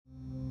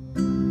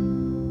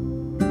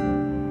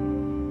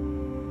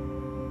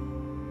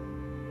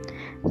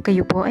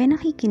Kayo po ay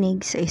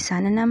nakikinig sa isa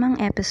na namang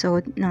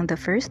episode ng The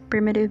First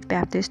Primitive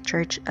Baptist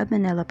Church of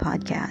Manila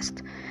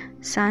podcast.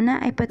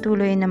 Sana ay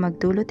patuloy na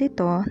magdulot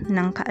ito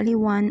ng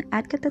kaaliwan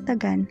at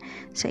katatagan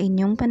sa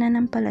inyong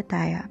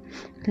pananampalataya,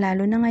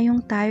 lalo na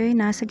ngayong tayo ay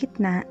nasa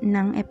gitna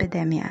ng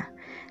epidemya.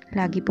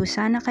 Lagi po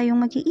sana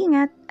kayong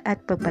mag-iingat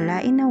at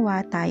pagpalain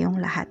nawa tayong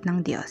lahat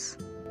ng Diyos.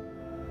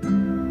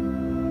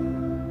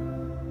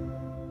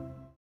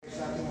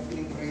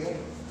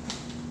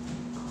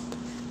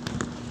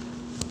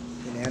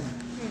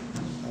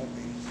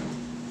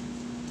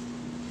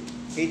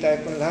 Okay,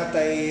 tayo po lahat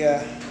ay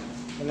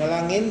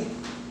manalangin.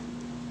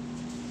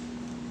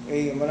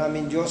 Okay,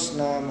 maraming Diyos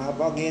na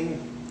mahabagin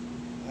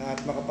at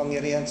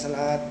makapangyarihan sa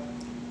lahat.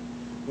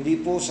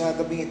 Muli po sa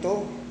gabing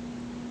ito,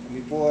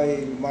 kami po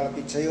ay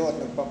lumalapit sa iyo at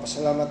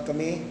nagpapasalamat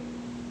kami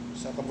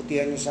sa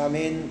kabutihan niyo sa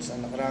amin sa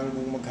nakaraang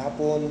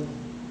maghapon.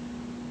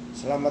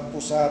 Salamat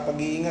po sa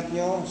pag-iingat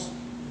niyo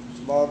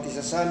sa bawat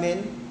isa sa amin,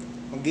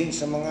 maging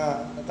sa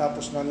mga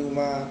natapos naming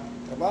mga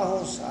trabaho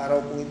sa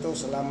araw po ito.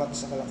 Salamat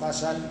sa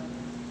kalakasan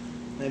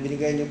na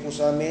binigay niyo po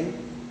sa amin,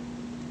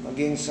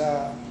 maging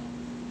sa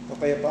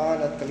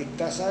kapayapaan at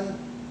kaligtasan.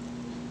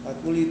 At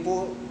muli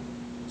po,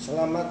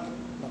 salamat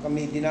na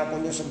kami dinapon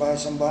niyo sa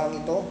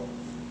bahay-sambahang ito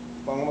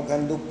upang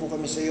maghandog po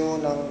kami sa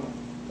iyo ng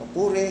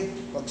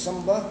papuri,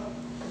 pagsamba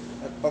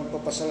at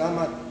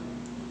pagpapasalamat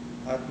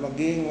at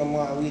maging ang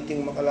mga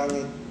awiting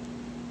makalangit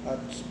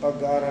at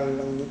pag-aaral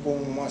ng niyo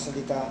pong mga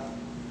salita.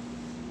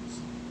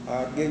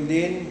 At gayon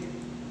din,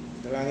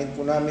 dalangin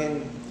po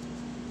namin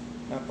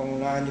na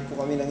pangunahan niyo po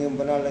kami ng iyong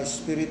banal na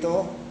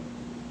Espiritu.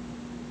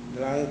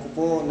 Dalangin ko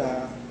po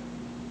na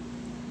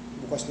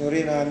bukas niyo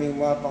rin ang aming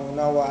mga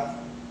pangunawa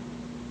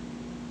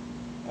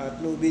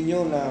at loobin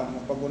niyo na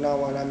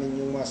mapag-unawa namin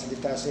yung mga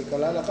salita sa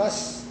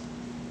ikalalakas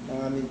ng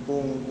aming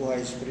pong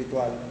buhay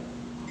espiritual.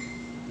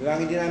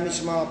 Dalangin din namin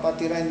sa mga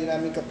kapatira, hindi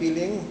namin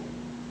kapiling.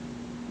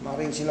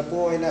 Maring sila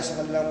po ay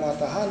nasa kanilang mga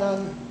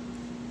tahanan,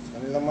 sa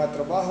kanilang mga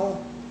trabaho.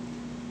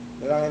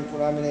 Dalangin po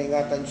namin na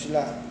ingatan niyo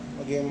sila,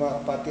 maging mga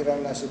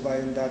kapatirang nasa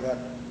bayong dagat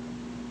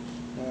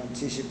na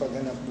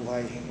nagsisipaghanap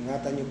buhay.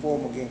 Ingatan niyo po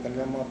maging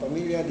kanilang mga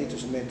pamilya dito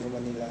sa Metro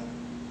Manila.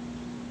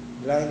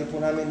 Dalangin niyo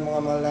po namin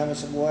mga mahal namin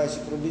sa buhay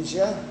sa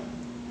probinsya,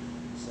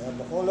 sa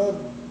Bacolod,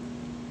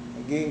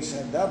 maging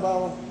sa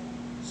Davao,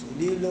 sa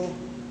Iloilo,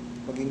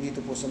 maging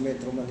dito po sa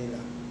Metro Manila.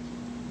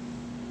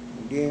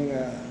 Maging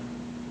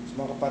sa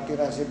mga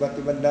kapatirang sa iba't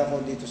ibang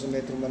dako dito sa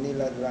Metro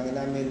Manila, dalangin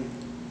namin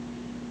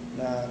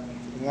na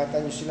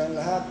ingatan niyo silang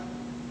lahat.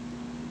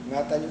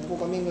 Ingatan niyo po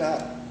kaming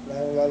lahat,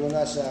 lalo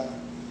na sa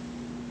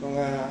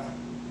mga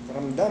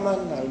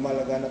karamdaman na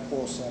lumalaganap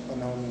po sa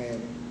panahon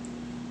ngayon.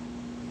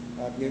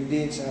 At yun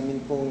din sa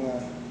amin pong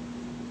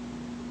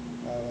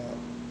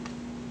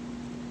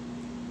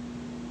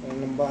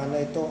panambahan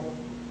na ito,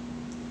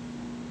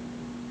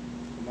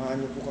 samahan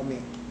niyo po kami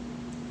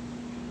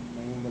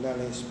ng banal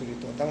na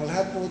Espiritu. At ang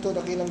lahat po ito,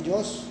 dakilang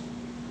Diyos,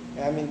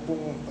 ay amin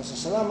pong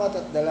pasasalamat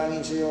at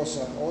dalangin sa iyo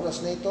sa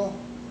oras na ito,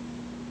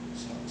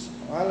 sa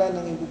pangalan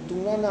ng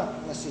ibugtong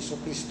nanak na si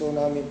Kristo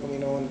namin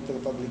Panginoon at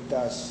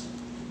Tagapagligtas.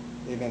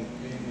 Amen.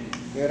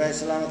 Maraming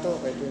salamat to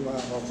kay ito yung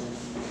mga kapatid.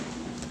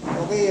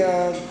 Okay,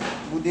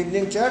 good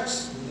evening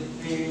church.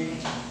 Good evening.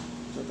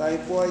 So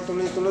tayo po ay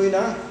tuloy-tuloy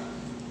na.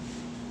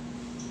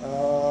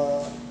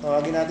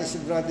 Tawagin natin si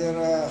Brother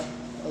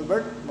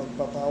Albert,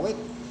 magpapawit.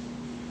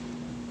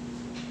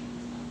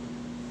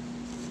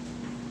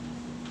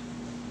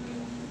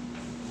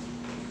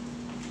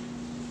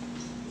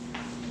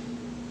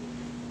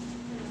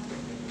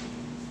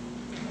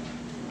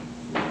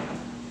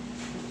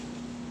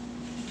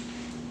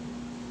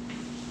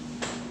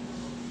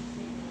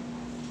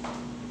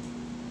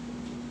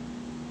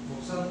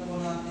 Buksan po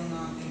natin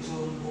ang ating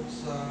songbook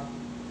sa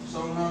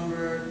song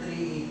number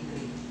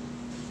 383.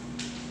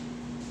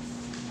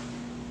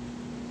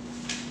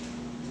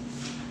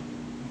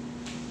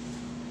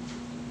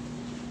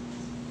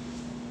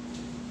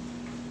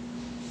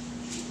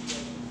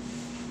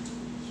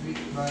 Sweet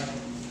by.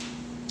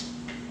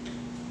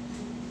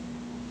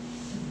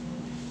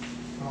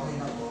 Okay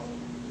na po.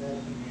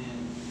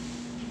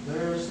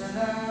 There's a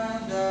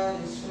land that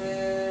is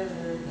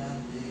fairer than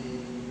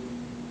day.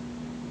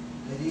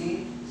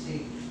 Ready?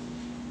 See.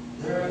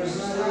 There's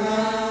a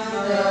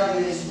land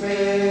that is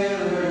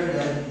fairer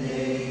than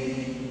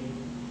day,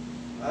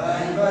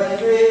 and by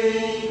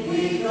faith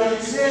we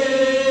can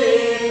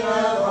sing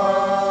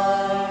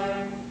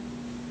afar,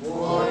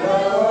 for the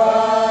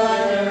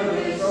water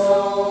is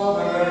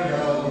over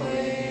the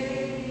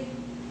way,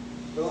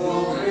 to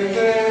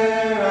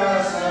prepare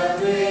us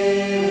a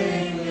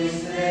dwelling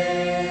place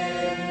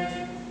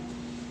there.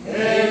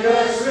 In the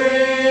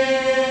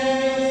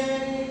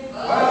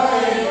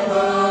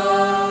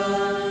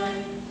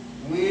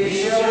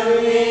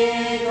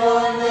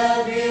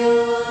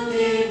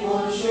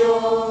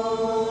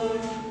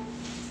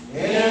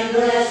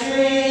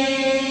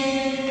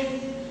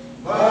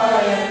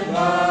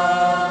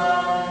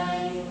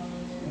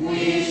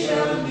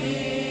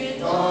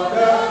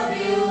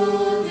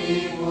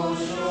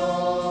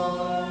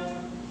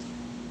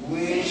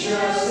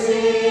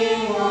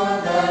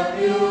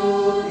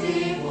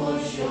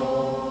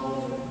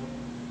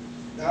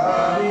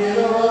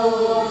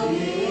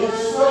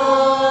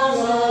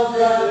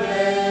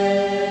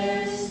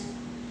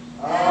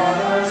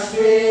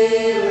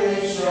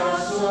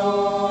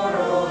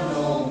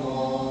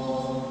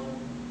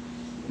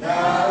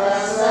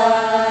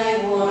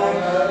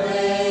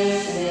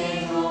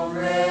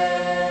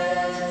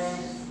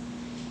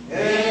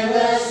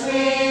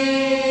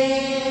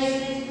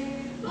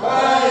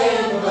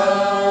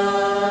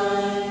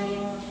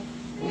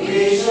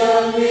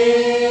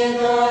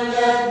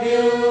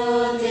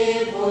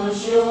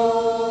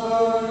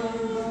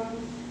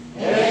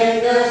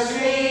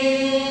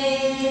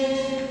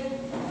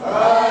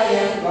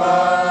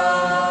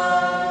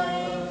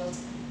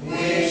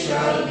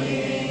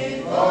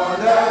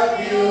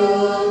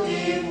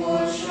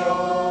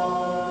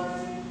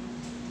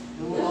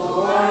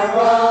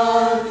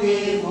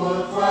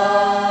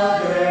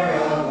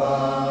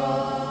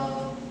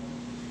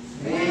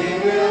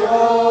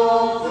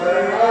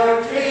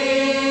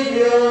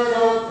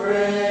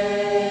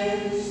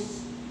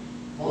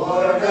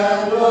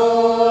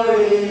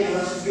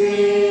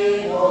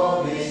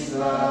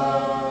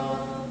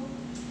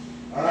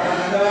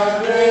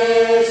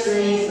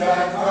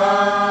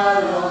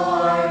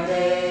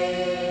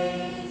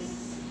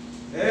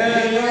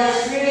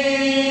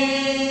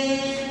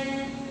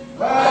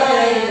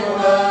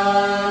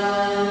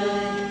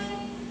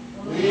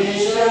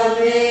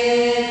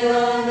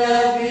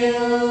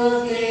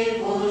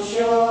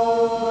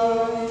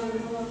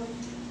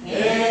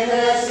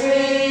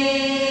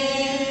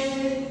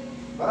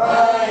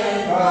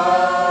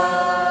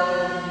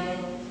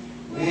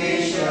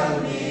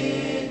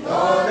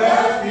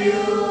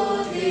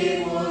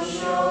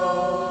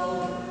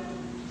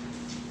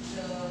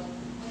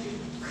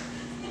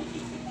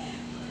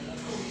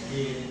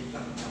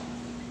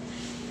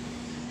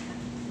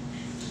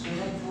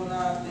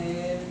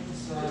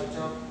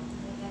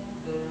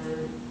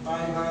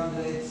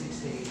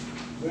 568.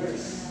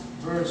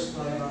 Verse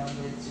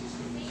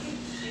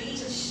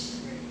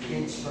 568.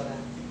 Page pala.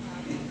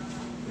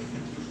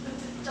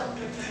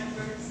 Chapter and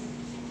verse.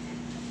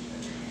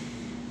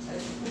 Ay,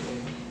 ito po ba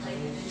yun?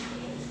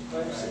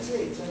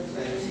 568.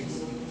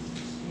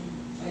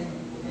 Ay,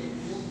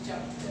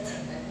 Chapter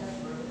and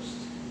verse.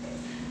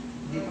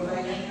 hindi ko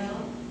na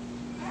yan.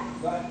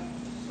 Ba?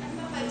 Ano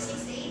ba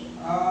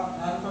 568?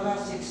 Ano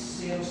pala?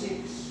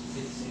 606.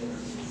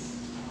 606.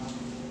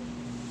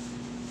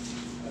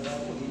 Alam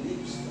ko,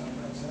 he-lives.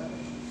 Tama sa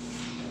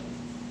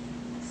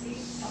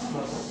Ano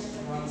ba po?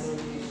 Wonder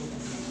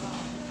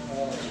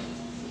uh,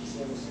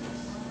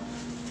 606.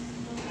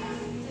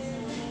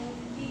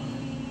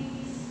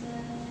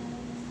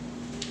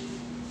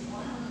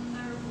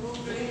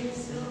 Wonderful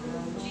grace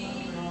of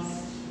Jesus.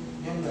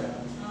 Yun ba?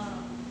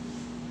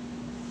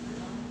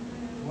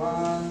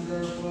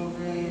 Wonderful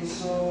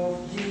grace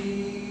of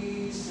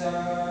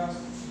Jesus,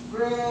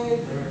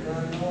 greater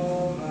than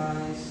all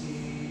I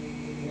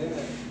see.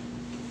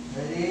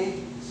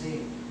 Ready?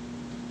 Sing.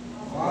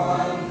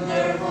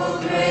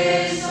 Wonderful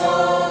grace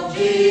of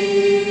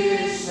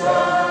Jesus,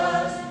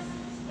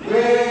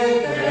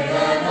 greater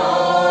than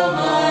all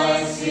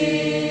my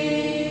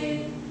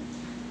sin.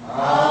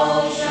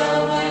 How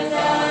shall my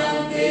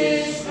tongue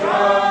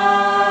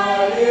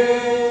describe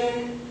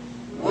it?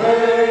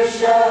 Where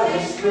shall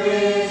His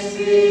praise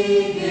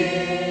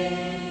begin?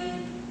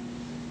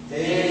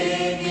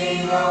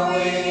 Taking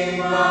away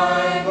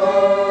my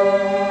burden.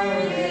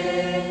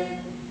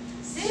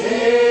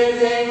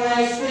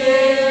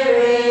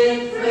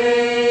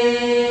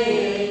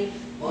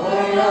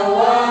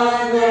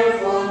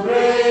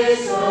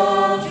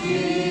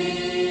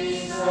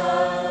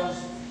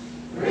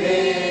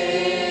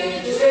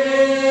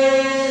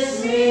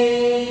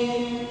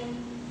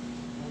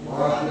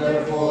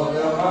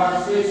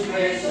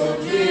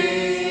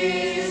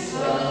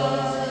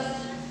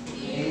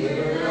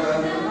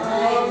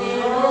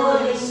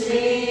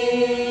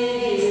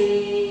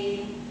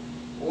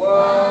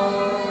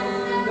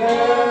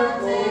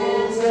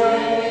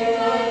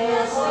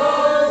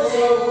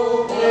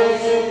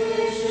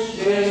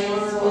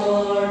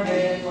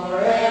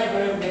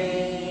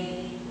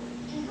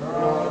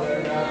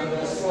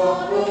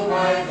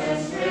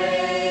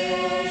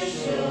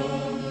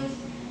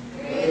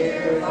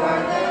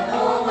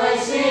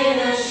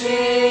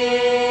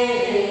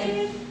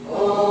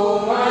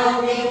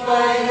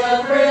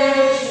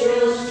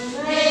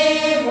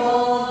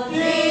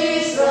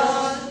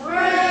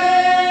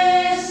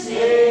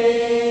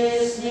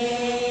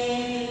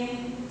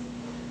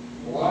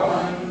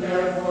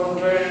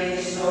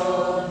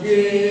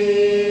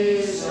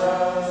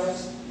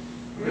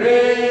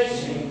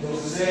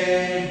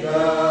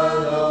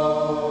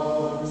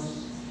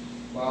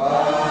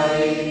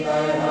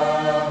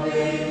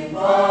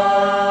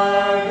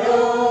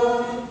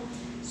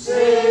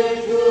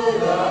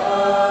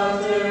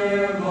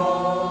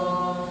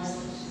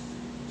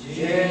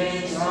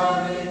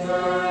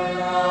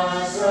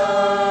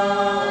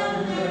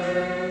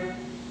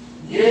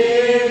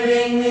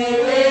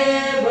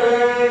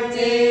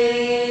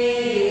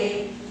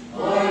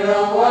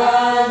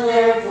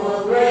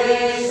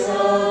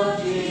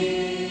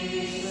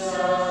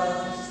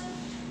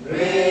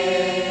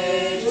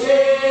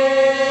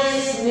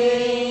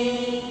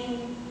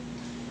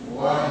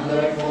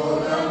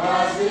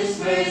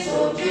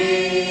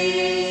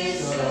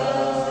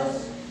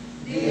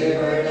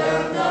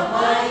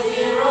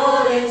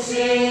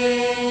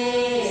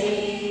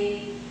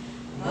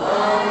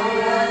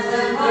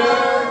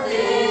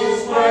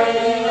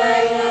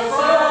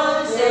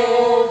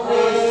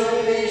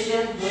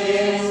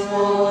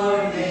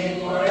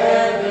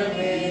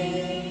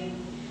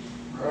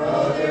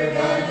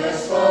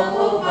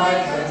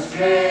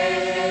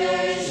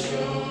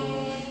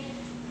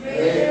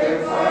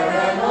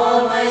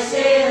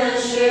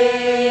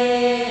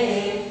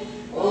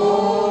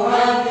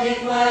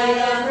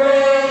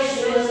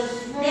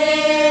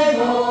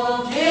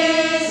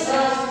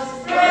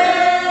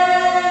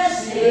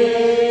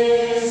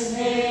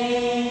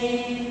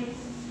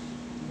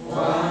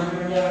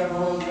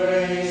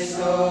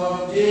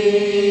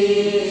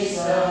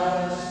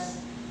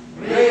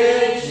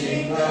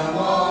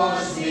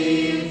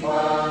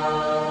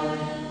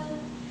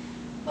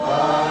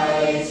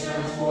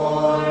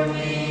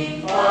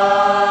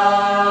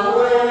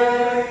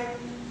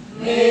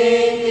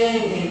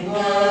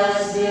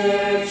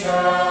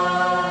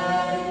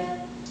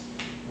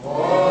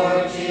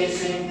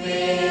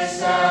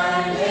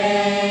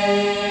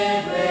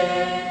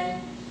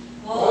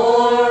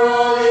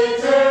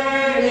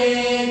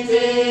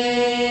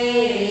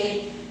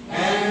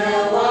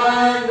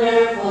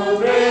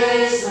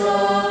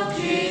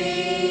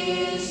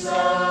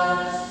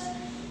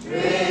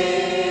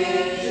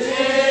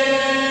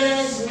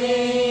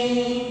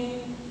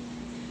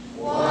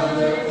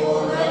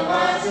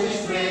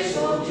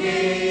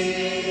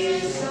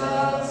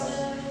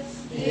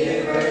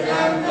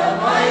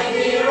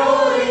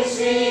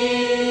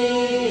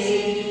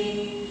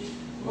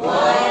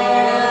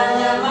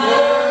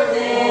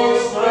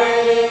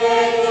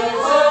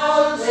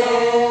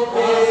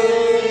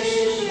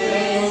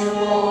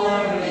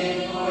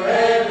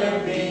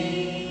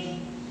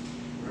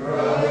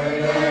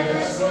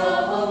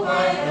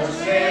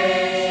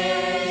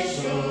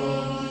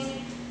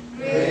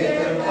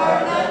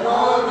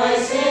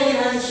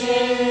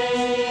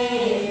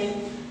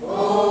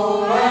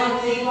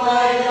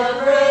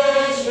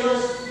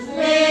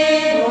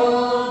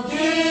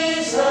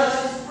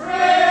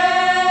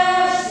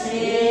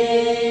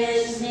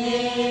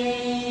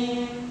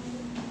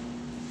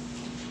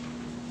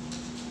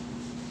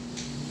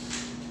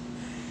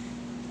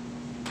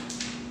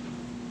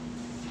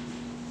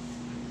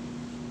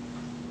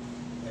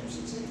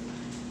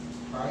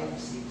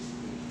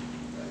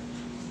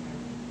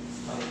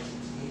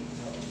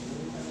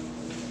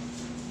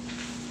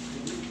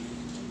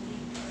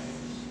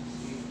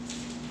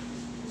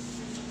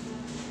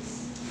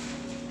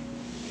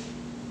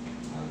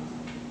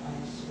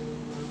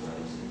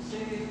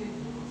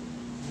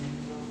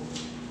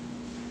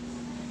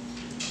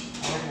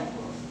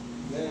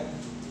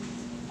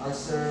 I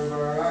serve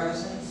our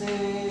rising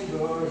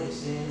Savior,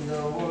 is in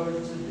the world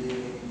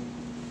today.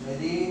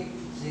 Ready?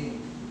 Sing.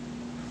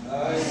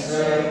 I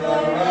serve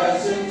our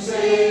rising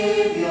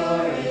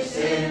Savior, is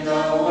in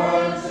the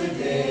world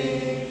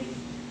today.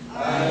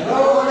 I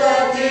know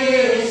that He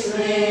is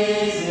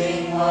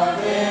raising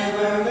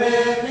whatever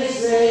men may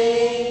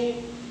say.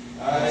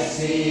 I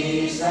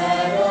see His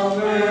hand of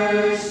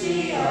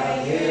mercy, I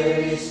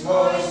hear His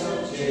voice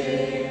of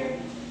cheer.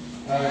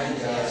 And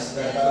just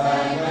the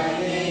time I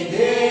need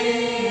Him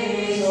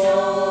is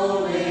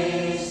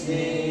always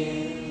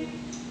near.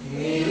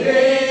 He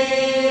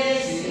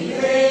lives,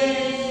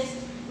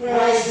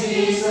 Christ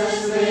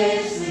Jesus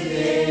lives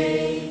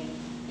today.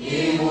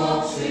 He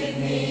walks with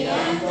me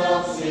and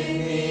talks with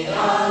me,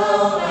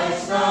 although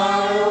life's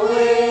not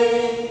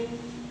away.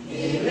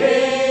 He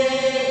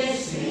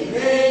lives,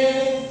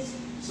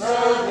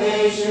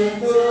 salvation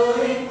to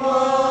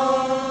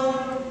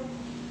impart.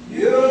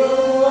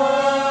 You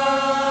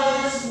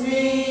ask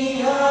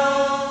me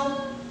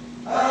how,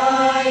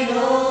 I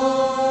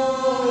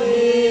know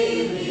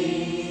He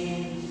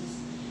lives.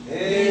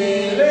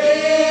 He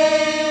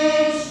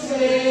lives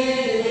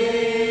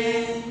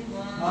within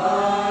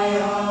my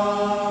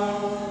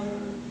heart.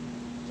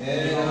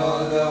 And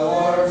all the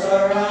words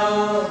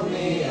around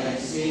me, I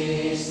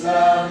see His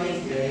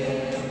loving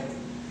care.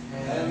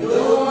 And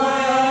though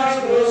my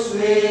heart grows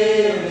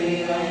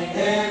weary, I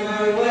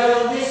never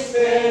will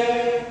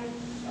despair.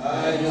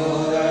 I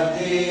know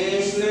that He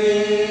is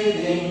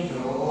leading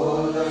through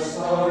all the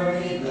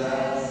stormy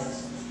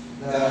blasts.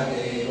 The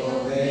day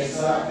of His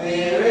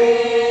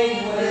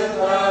appearing will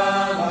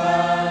come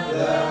at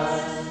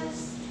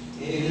last.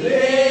 He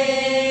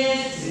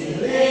lives,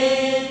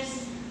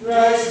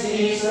 Christ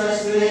Jesus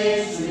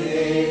lives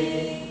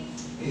today.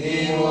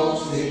 He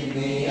walks with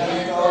me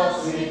and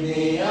talks with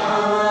me,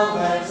 although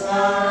that's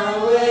far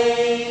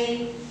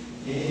away.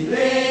 He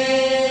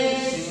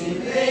lives,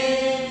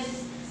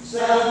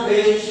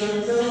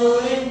 salvation to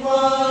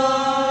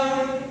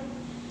impart.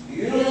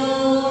 You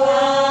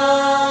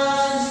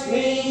ask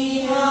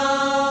me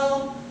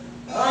how,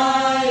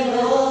 I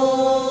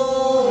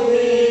know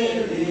He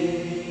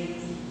lives.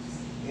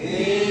 He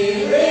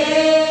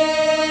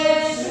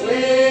lives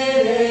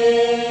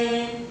within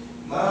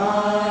my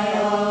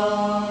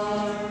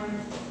heart.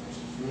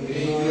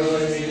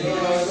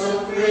 Rejoice,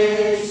 O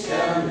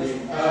Christian,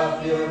 lift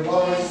up your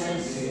voice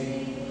and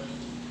sing.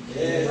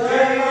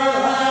 Eternal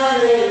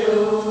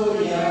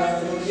hallelujah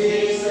to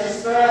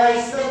Jesus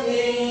Christ the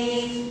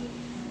King.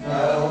 The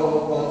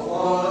hope of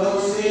all who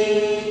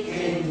seek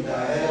Him, the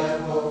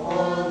help of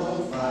all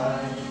who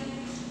find.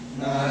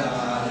 None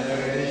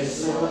other is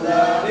so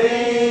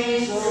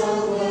loving, so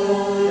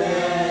good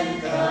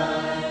and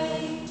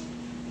kind.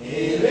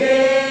 He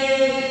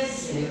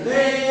lives,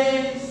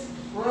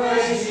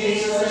 Christ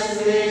Jesus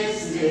lives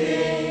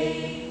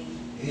today.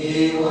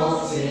 He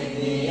walks with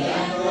me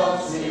and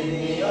talks with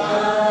me,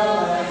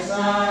 all lives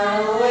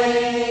are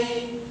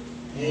away.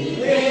 He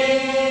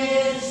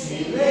lives,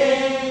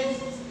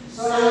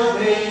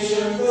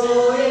 salvation to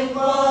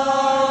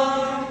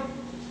impart.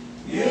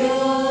 You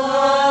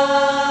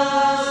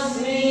ask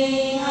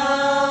me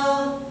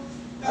how,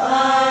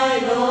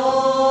 I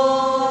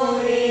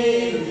know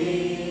He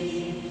lives.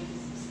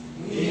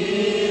 He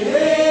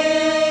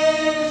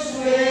lives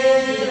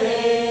within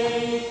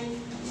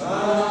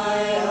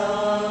my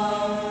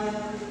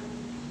heart.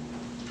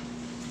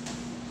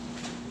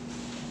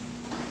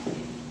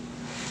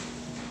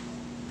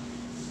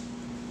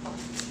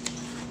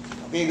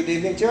 Okay, good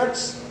evening,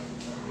 church.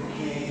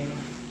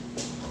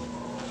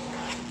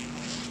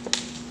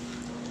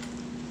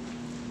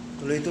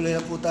 Tuloy-tuloy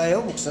na po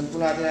tayo. Buksan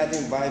po natin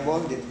ating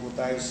Bible. Dito po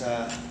tayo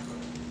sa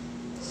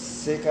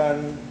 2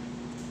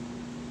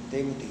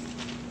 Timothy.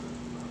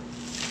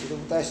 Dito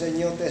po tayo sa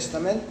New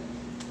Testament.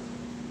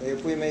 Kayo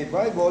po may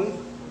Bible.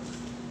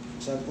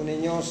 Buksan po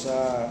ninyo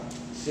sa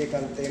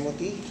 2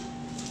 Timothy.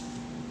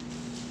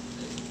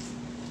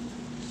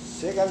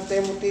 2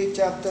 Timothy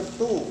chapter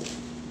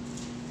 2.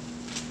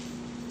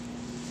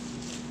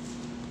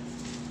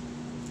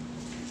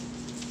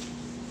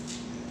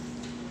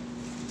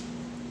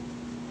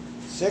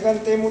 2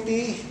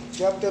 Timothy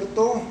chapter 2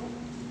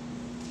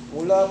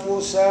 mula po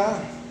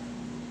sa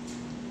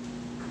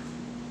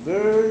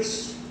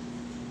verse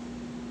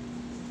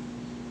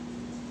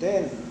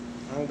 10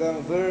 hanggang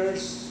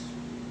verse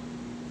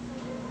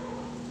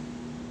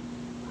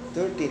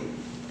 13.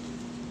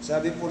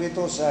 Sabi po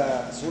rito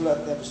sa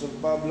sulat ni Apostol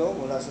Pablo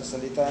mula sa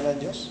salita ng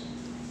Diyos,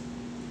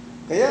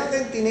 kaya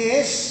aking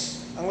tiniis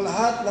ang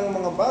lahat ng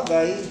mga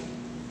bagay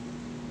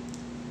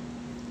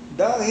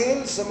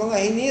dahil sa mga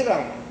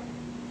hinirang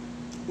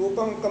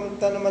upang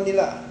kamtan naman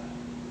nila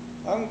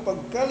ang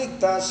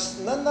pagkaligtas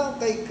na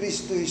kay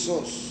Kristo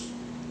Jesus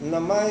na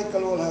may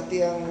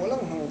kaluwalhatiang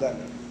walang hanggan.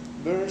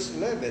 Verse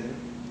 11,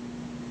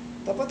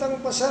 tapat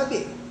ang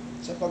pasabi,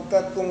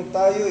 sapagkat kung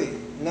tayo'y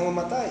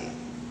nangamatay,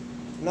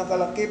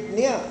 nakalakip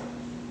niya,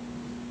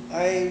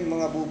 ay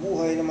mga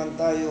bubuhay naman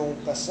tayong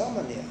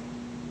kasama niya.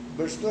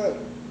 Verse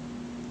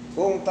 12,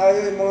 kung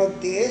tayo'y mga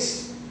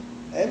tiis,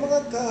 ay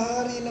mga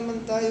kahari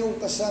naman tayong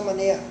kasama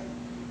niya.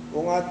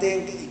 Kung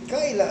ating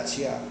ikaila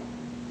siya,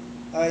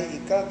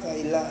 ay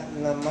ikakaila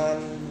naman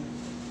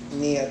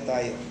niya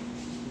tayo.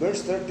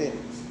 Verse 13,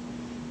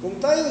 kung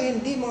tayo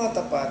hindi mga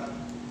tapat,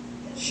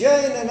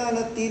 siya ay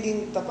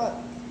nananatiling tapat,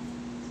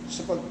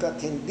 sapagkat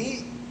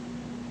hindi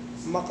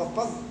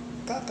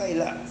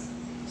makapagkakaila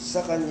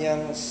sa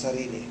kanyang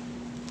sarili.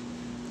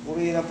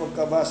 Purihin ang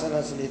pagkabasa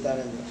ng salita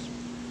ng Diyos.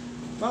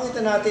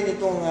 Makita natin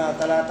itong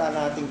talata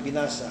nating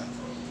binasa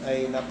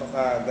ay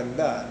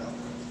napakaganda. No?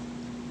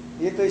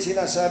 Ito ay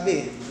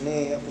sinasabi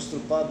ni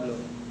Apostol Pablo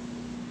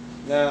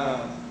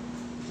na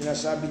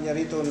sinasabi niya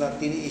rito na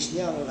tiniis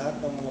niya ang lahat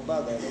ng mga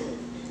bagay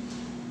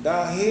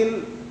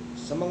dahil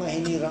sa mga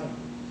hinirang.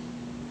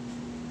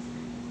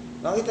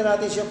 Nakita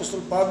natin si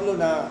Apostol Pablo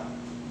na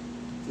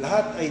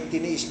lahat ay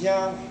tiniis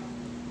niya,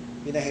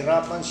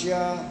 pinahirapan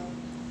siya,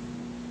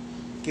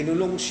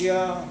 kinulong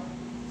siya,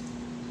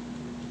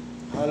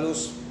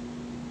 halos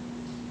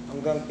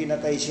hanggang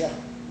pinatay siya.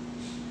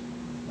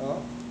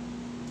 No?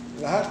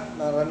 Lahat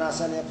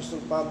naranasan ni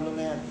Apostol Pablo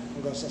na yan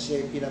hanggang sa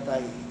siya ay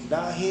pinatay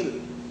dahil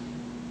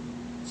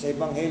sa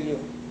Ebanghelyo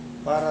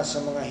para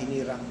sa mga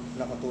hinirang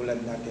na katulad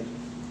natin.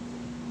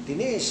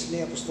 Tiniis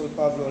ni Apostol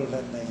Pablo ang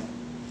lahat na yan.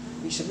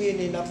 Ibig sabihin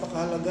ay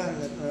napakahalaga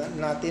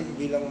natin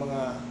bilang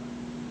mga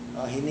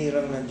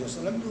hinirang ng Diyos.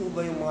 Alam niyo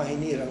ba yung mga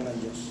hinirang ng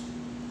Diyos?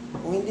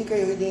 Kung hindi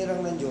kayo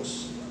hinirang ng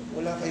Diyos,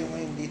 wala kayo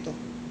ngayon dito.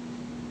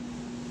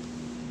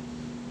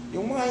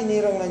 Yung mga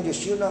hinirang ng Diyos,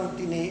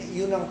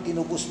 yun ang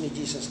tinubos ni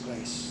Jesus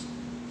Christ.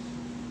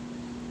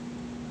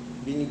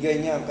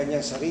 Binigay niya ang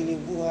kanyang sariling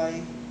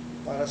buhay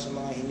para sa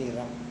mga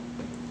hinirang.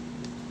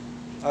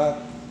 At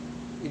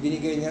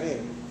ibinigay niya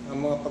rin ang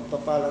mga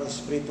pagpapalang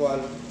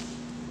espiritual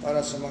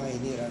para sa mga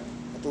hinirang.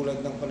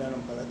 Katulad ng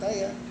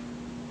pananampalataya,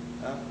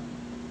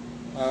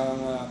 ang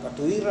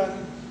katuwiran,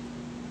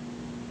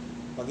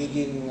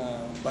 pagiging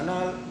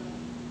banal,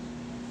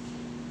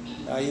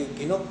 tayo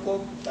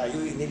kinupkop, tayo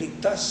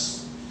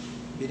iniligtas,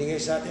 binigay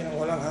sa atin ang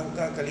walang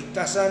hanggang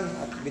kaligtasan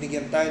at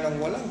binigyan tayo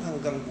ng walang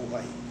hanggang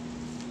buhay.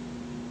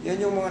 Yan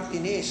yung mga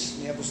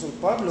tinis ni Apostol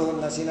Pablo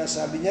na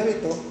sinasabi niya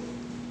rito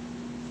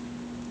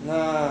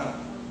na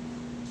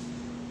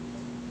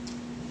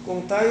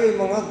kung tayo'y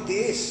mga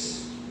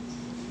tiis,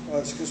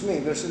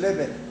 verse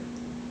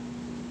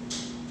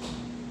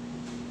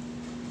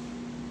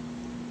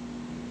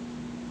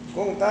 11,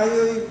 kung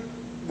tayo'y,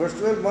 verse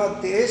 12,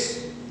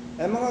 magtiis,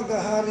 ay mga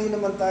gahari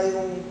naman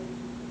tayong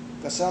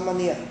kasama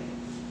niya.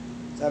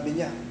 Sabi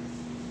niya,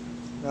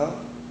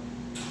 no?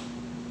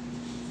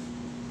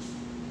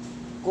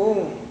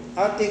 Kung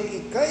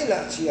ating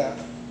ikaila siya,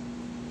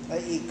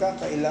 ay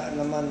ikakaila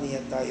naman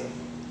niya tayo.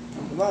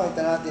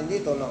 Makita natin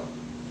dito, no?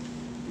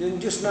 Yung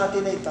Diyos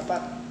natin ay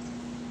tapat.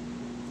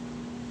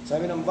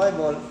 Sabi ng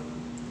Bible,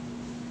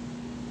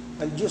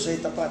 ang Diyos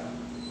ay tapat.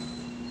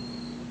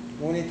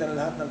 Ngunit ang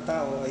lahat ng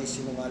tao ay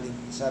sinungaling.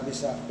 Sabi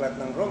sa aklat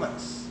ng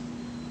Romans.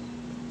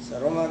 Sa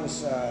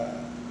Romans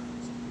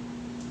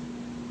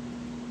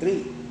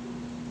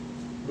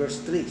 3,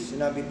 verse 3,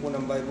 sinabi po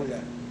ng Bible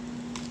yan.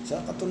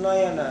 Sa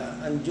katunayan na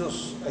ang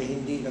Diyos ay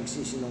hindi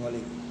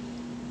nagsisinungaling.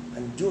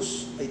 Ang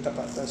Diyos ay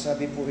tapat. Ang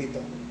sabi po rito,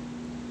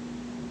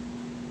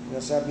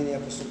 nasabi ni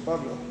Apostol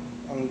Pablo,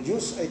 ang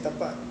Diyos ay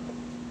tapat.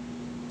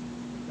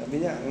 Sabi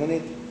niya,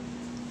 ngunit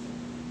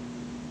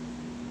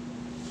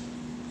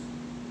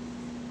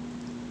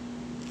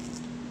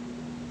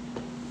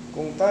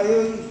kung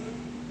tayo'y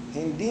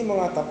hindi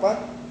mga tapat,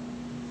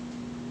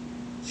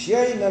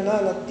 siya'y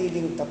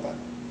nananatiling tapat,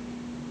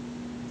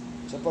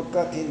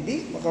 sapagkat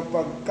hindi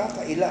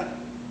makapagkakaila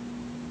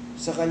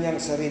sa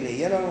kanyang sarili.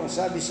 Yan ang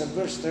sabi sa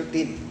verse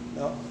 13.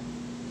 No?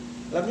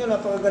 Alam nyo,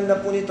 napakaganda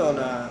po nito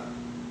na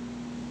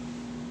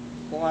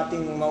kung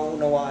ating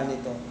mauunawaan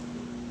ito,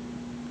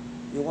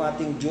 yung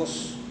ating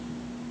Diyos,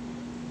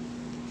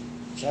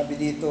 sabi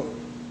dito,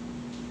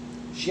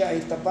 siya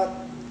ay tapat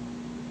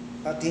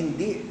at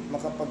hindi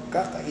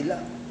makapagkakaila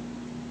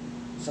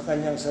sa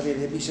kanyang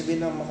sarili. Ibig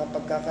sabihin ng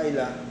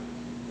makapagkakaila,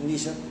 hindi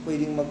siya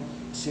pwedeng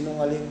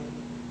magsinungaling.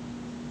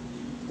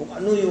 Kung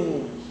ano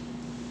yung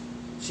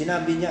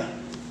sinabi niya,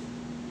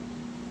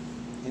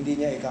 hindi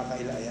niya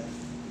ikakaila yan.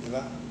 Di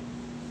ba?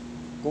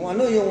 Kung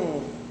ano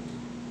yung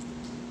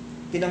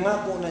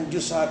pinangako ng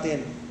Diyos sa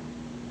atin,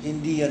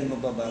 hindi yan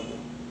mababago.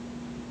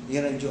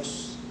 Yan ang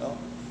Diyos. No?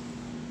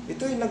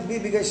 Ito yung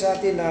nagbibigay sa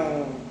atin ng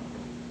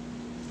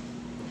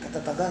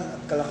katatagan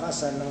at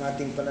kalakasan ng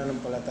ating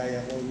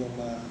pananampalataya o yung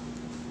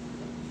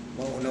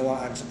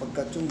maunawaan,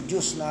 sapagkat yung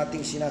Diyos na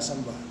ating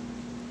sinasamba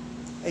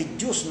ay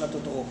Diyos na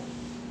totoo.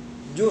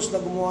 Diyos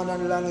na gumawa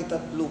ng langit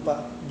at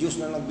lupa.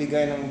 Diyos na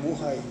nagbigay ng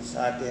buhay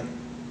sa atin.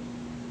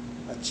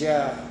 At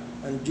siya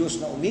ang Diyos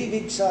na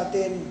umibig sa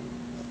atin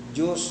at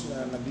Diyos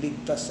na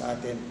nagligtas sa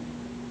atin.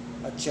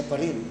 At siya pa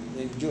rin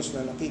yung Diyos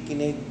na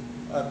nakikinig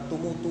at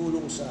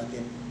tumutulong sa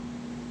atin.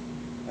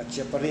 At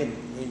siya pa rin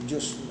yung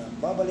Diyos na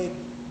babalik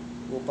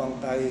upang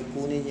tayo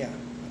kunin niya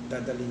at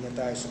dadalhin niya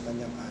tayo sa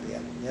kanyang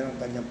kaharian. Yan ang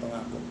kanyang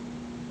pangako.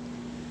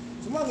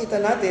 So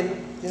makita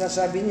natin,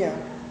 sinasabi niya,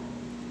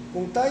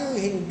 kung tayo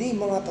hindi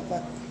mga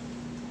tapat,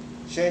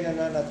 Siya ay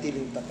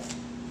nananatiling tapat.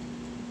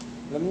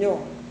 Alam nyo,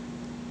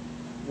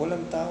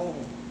 walang taong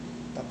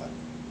tapat.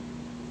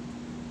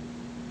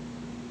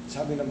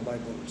 Sabi ng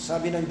Bible,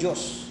 sabi ng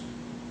Diyos,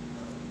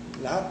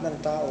 lahat ng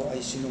tao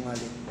ay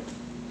sinungaling.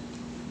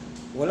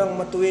 Walang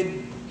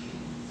matuwid,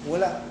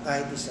 wala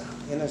kahit isa.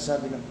 Yan ang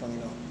sabi ng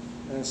Panginoon.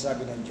 Yan ang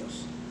sabi ng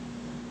Diyos.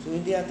 So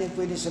hindi natin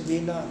pwede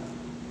sabihin na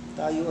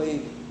tayo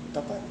ay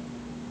tapat.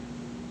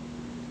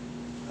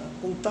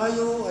 Kung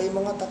tayo ay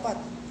mga tapat,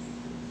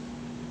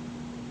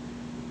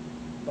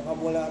 baka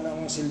wala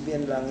nang silbi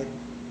ang langit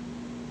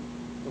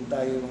kung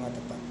tayo ay mga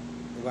tapat.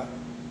 Diba?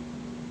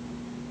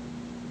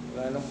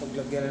 Wala nang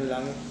paglagyan ng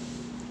langit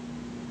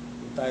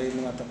kung tayo ay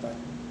mga tapat.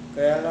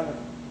 Kaya lang,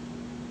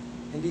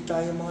 hindi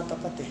tayo mga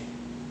tapat eh.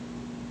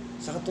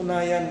 Sa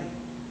katunayan,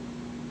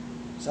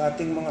 sa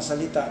ating mga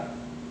salita,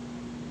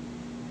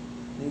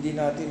 hindi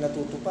natin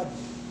natutupad.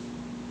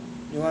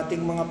 Yung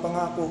ating mga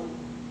pangako,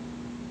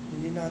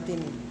 hindi natin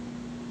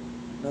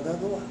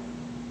nagagawa.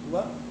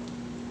 Diba?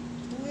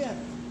 Ito yan.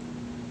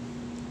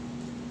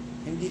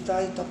 Hindi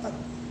tayo tapat.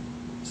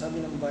 Sabi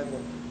ng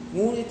Bible,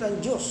 ngunit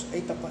ang Diyos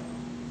ay tapat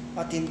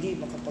at hindi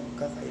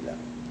makapagkakaila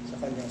sa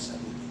kanyang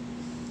sarili.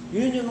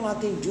 Yun yung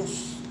ating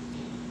Diyos.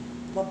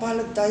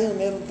 Mapalad tayo,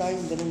 meron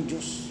tayong ganung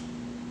Diyos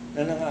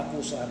na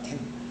nangako sa atin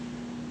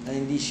na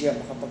hindi siya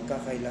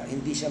makapagkakaila,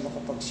 hindi siya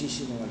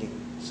makapagsisinungaling,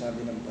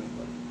 sabi ng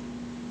Bible.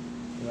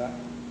 Diba?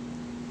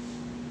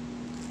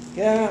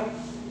 Kaya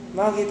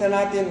makita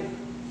natin,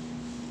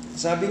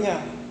 sabi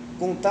niya,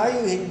 kung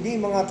tayo hindi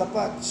mga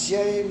tapat,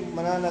 siya ay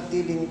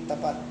mananatiling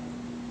tapat.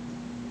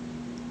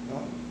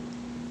 No?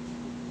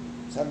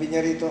 Sabi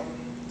niya rito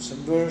sa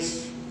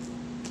verse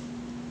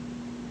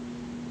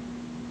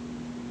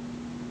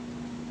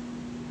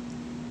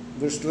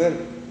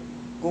 12,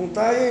 kung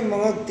tayo ay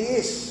mga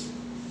tiis,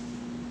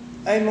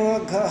 ay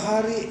mga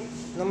hahari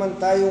naman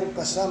tayong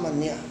kasama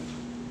niya.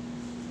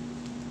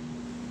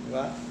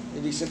 Diba?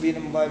 Ibig sabihin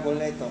ng Bible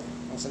na ito,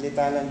 ang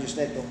salita ng Diyos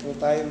na ito, kung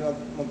tayo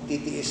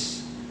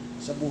magtitiis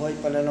sa buhay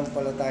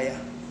pananampalataya,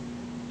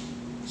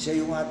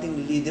 siya yung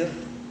ating leader,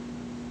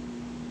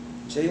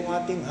 siya yung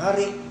ating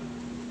hari.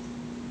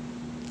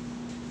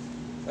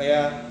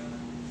 Kaya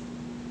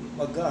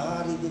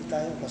maghahari din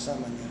tayo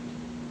kasama niya.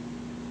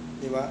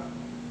 Diba?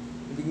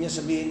 Ibig niya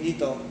sabihin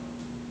dito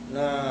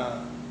na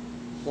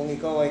kung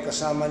ikaw ay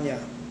kasama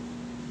niya,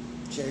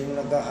 siya yung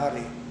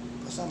naghahari,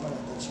 kasama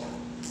natin siya.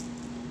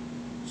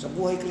 Sa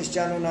buhay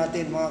Kristiyano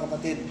natin, mga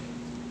kapatid,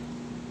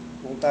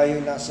 kung tayo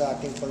nasa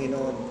ating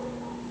Panginoon,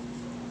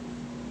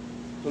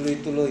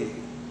 tuloy-tuloy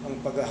ang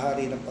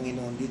paghahari ng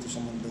Panginoon dito sa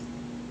mundo.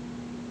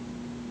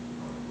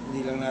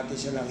 Hindi lang natin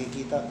siya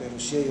nakikita, pero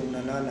siya yung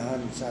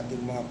nananahan sa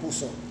ating mga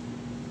puso.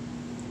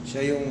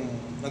 Siya yung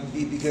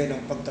nagbibigay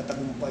ng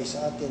pagtatagumpay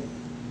sa atin.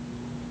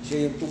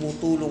 Siya yung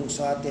tumutulong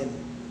sa atin.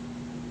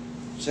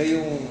 Siya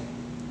yung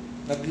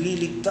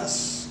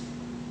nagliligtas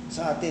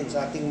sa atin,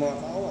 sa ating mga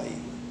kaaway.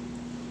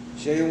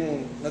 Siya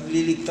yung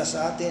nagliligtas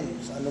sa atin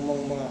sa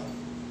anumang mga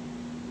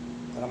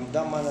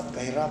karamdaman at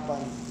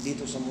kahirapan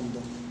dito sa mundo.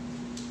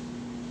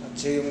 At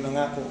siya yung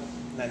nangako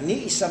na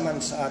ni isa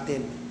man sa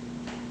atin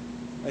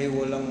ay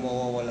walang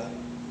mawawala.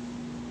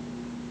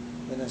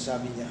 Yan ang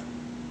sabi niya.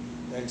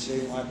 Dahil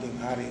siya yung ating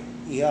hari.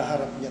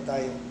 Ihaharap niya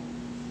tayo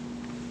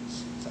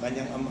sa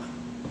kanyang Ama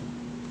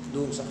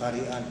doon sa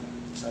kaharian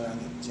sa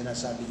langit.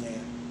 Sinasabi niya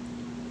yan.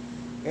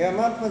 Kaya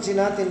mapansin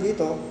natin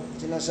dito,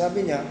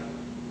 sinasabi niya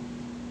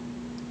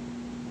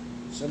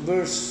sa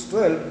verse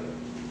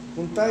 12,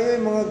 kung tayo ay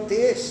mga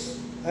tiis,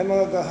 ay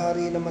mga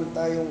gahari naman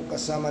tayong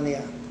kasama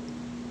niya.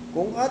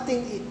 Kung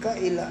ating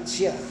ikaila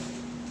siya,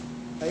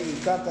 ay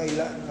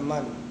ikakaila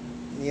naman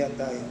niya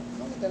tayo.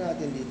 Makita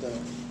natin dito.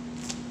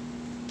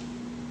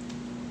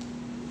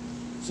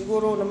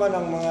 Siguro naman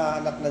ang mga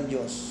anak ng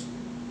Diyos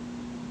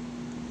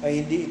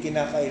ay hindi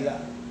ikinakaila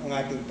ang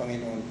ating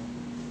Panginoon.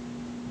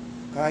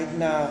 Kahit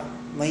na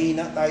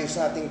mahina tayo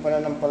sa ating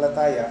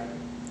pananampalataya,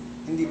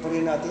 hindi pa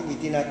rin natin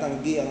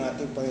itinatanggi ang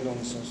ating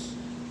Panginoong Hesus.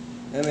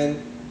 Amen.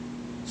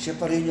 Siya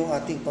pa rin yung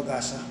ating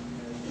pag-asa.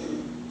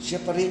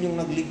 Siya pa rin yung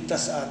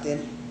nagligtas sa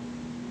atin.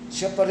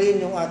 Siya pa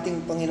rin yung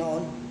ating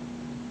Panginoon.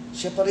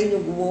 Siya pa rin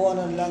yung gumawa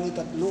ng langit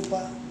at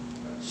lupa.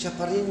 Siya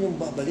pa rin yung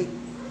babalik.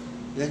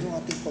 Yan yung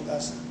ating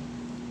pag-asa.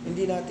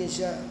 Hindi natin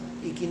siya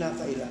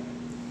ikinakaila.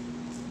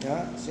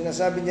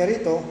 Sinasabi niya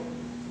rito,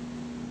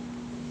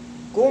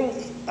 kung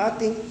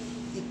ating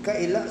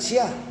ikaila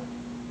siya,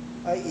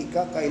 ay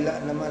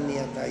ikakaila naman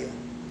niya tayo.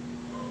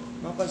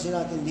 Mapansin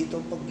natin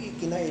dito, pag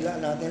ikinaila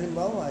natin,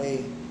 halimbawa,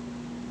 ay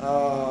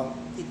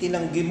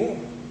itinanggi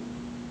mo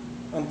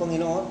ang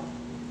Panginoon,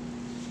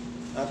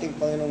 ating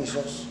Panginoong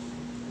Hesus.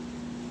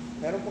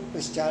 Meron pag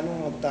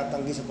Kristiyanong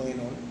magtatanggi sa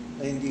Panginoon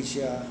na hindi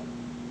siya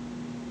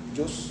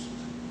Diyos,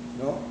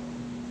 no?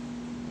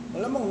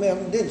 Malamang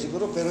meron din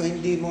siguro, pero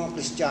hindi mga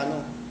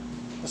Kristiyano.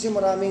 Kasi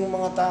maraming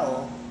mga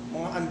tao,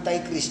 mga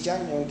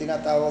anti-Christian, yung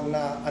tinatawag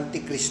na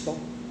antikristo,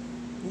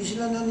 hindi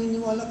sila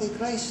naniniwala kay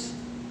Christ.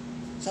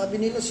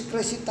 Sabi nila si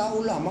Christ si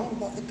tao lamang,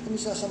 bakit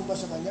kami sasamba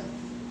sa Kanya?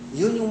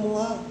 Yun yung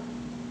mga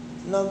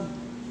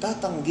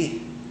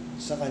nagtatanggi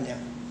sa Kanya.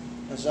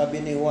 Ang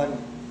sabi ni Juan,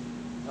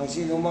 ang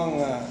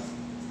sinumang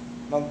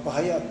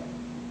magpahayag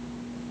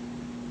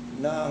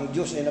na ang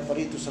Diyos ay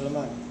naparito sa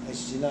laman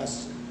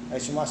ay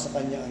sumasa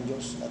kanya ang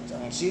Diyos. At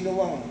ang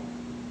sinumang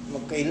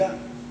magkaila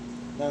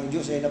na ang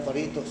Diyos ay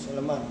naparito sa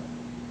laman,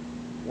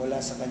 wala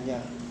sa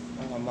kanya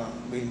ang Ama,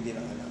 gayon din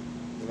ang Anak.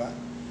 Di ba?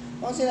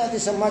 Kasi natin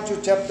sa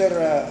Matthew chapter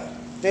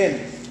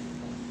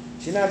 10,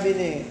 sinabi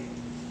ni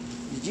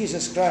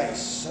Jesus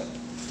Christ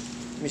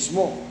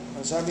mismo,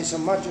 ang sabi sa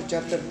Matthew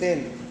chapter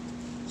 10,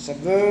 sa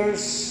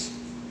verse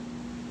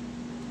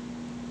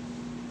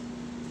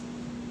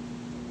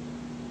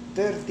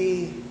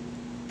 33.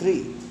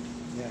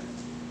 Yan.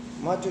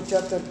 Matthew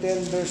chapter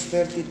 10, verse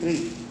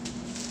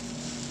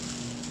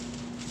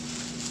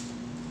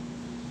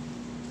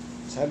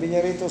 33. Sabi niya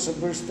rito sa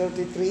verse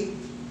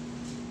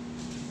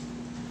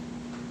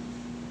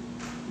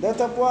 33,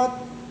 datapwat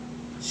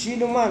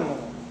sino man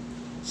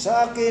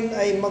sa akin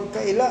ay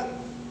magkaila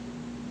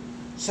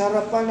sa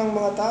harapan ng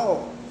mga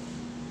tao,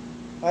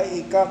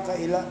 ay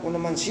ikakaila ko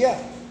naman siya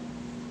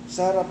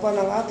sa harapan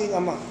ng aking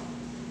Ama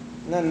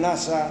na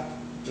nasa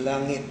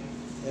langit.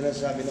 Yan ang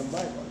sabi ng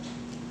Bible.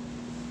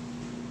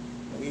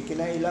 Pag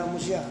ikinaila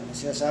mo siya,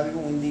 sinasabi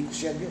mo hindi ko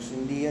siya Diyos,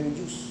 hindi yan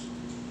Diyos.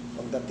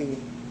 Pagdating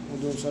mo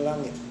doon sa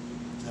langit,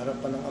 sa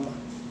harapan ng Ama,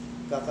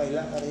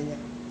 kakaila ka rin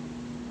niya.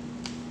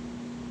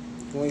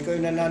 Kung ikaw'y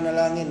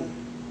nananalangin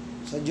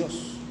sa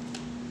Diyos,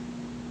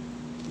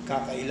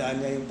 kakailaan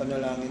niya yung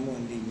panalangin mo,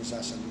 hindi niya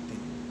sasagutin.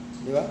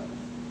 Di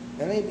ba?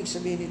 Yan ang ibig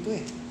sabihin nito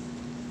eh.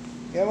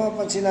 Kaya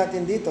mapapansin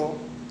natin dito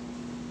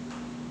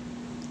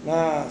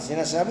na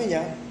sinasabi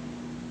niya,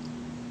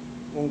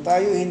 kung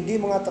tayo hindi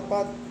mga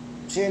tapat,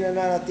 siya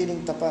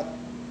nananatiling tapat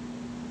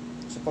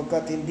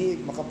sapagkat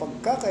hindi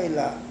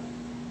makapagkakaila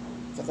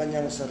sa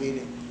kanyang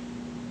sarili.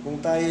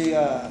 Kung tayo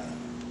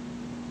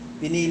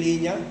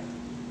pinili niya,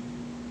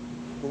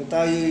 kung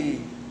tayo'y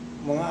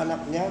mga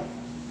anak niya,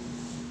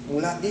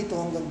 mula dito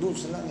hanggang doon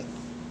sa langit,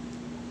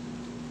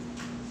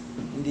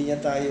 hindi niya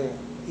tayo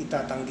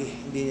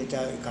itatanggi, hindi niya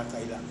tayo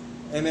ikakaila.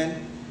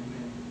 Amen?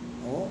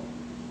 Oo.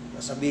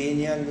 Nasabihin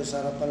niyan doon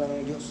sa harapan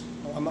ng Diyos,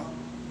 ng Ama.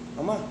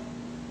 Ama,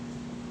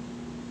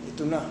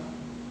 ito na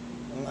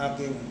ang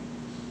aking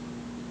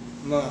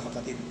mga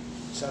kapatid.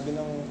 Sabi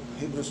ng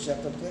Hebrews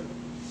chapter 12,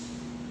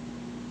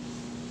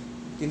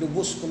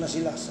 tinubos ko na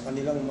sila sa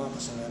kanilang mga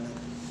kasalanan.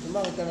 So,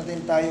 makita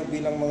natin tayo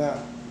bilang mga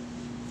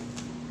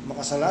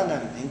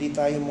makasalanan, hindi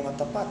tayo mga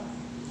tapat.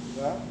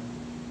 Diba?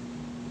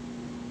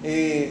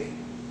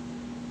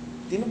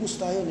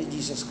 Tinubos tayo ni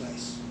Jesus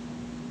Christ.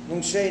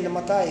 Nung siya'y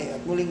namatay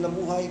at muling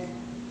nabuhay,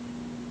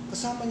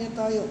 kasama niya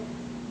tayo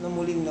na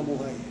muling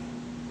nabuhay.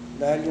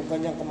 Dahil yung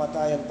kanyang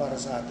kamatayan para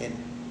sa atin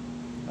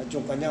at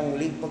yung kanyang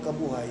muling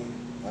pagkabuhay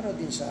para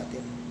din sa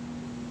atin.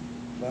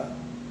 Diba?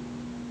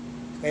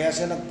 Kaya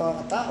siya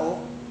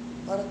nagpakatao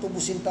para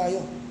tubusin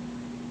tayo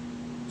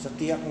sa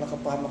tiyak na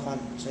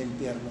kapahamakan sa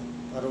impyerno,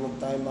 para huwag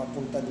tayo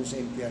mapunta doon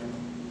sa impyerno.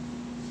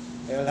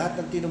 Kaya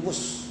lahat ng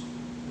tinubos,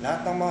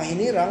 lahat ng mga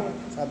hinirang,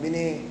 sabi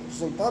ni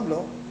Apostol Pablo,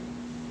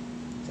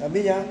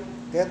 sabi niya,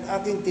 kaya't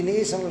aking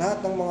tiniis ang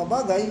lahat ng mga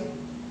bagay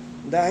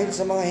dahil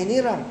sa mga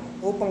hinirang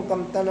upang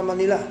kamta naman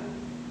nila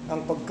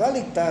ang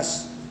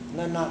pagkaligtas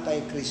na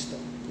nakay Kristo.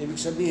 Ibig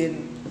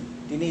sabihin,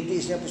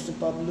 tinitiis niya Apostol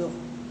Pablo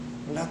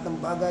ang lahat ng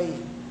bagay.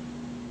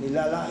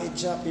 Nilalait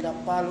siya,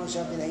 pinapalo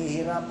siya,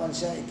 pinahihirapan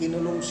siya,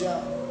 ikinulong siya.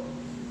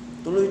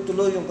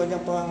 Tuloy-tuloy yung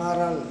kanyang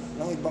pangangaral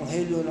ng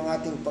Ebanghelyo ng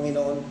ating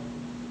Panginoon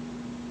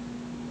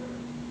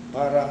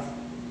para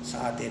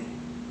sa atin.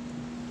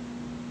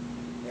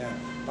 Yan.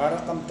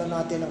 Para kamtan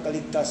natin ang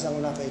kaligtasan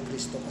na kay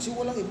Kristo. Kasi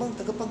walang ibang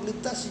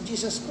tagapagligtas, si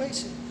Jesus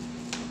Christ.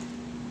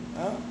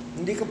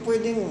 Hindi ka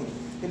pwedeng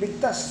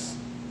iligtas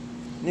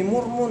ni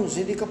Mormons,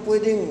 hindi ka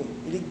pwedeng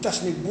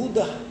iligtas ni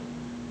Buddha,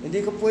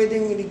 hindi ka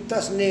pwedeng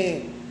iligtas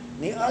ni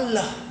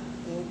Allah,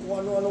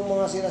 kung ano-anong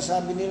mga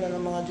sinasabi nila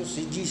ng mga Diyos.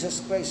 Si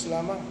Jesus Christ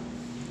lamang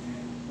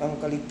ang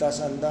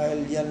kaligtasan,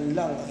 dahil yan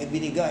lang ang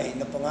ibinigay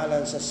na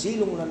pangalan sa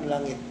silong ng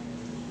langit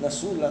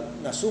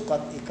na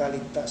sukat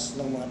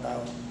ikaligtas ng mga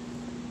tao.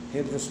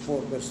 Hebrews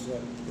 4 verse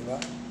 12, di ba?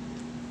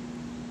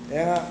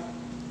 Kaya nga,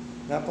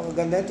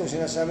 napakaganda ito,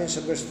 sinasabi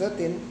sa verse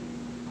 13,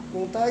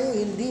 kung tayo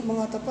hindi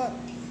mga tapat,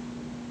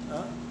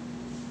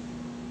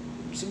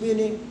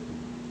 sabihin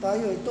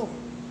tayo ito,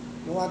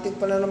 yung ating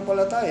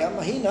pananampalataya,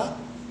 mahina,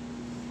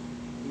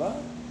 diba?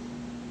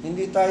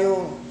 Hindi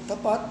tayo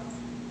tapat,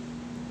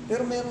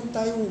 pero meron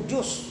tayong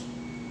Diyos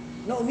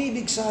na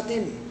umibig sa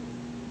atin,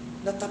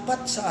 na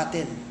tapat sa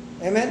atin.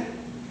 Amen?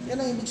 Yan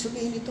ang ibig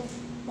sabihin nito.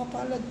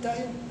 Mapalad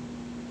tayo.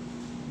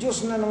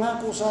 Diyos na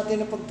nangako sa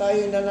atin na pag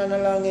tayo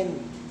nananalangin,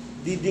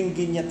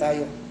 didinggin niya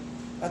tayo.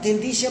 At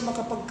hindi siya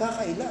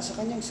makapagkakaila sa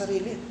kanyang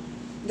sarili.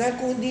 Dahil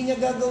kung hindi niya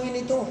gagawin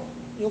ito,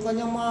 yung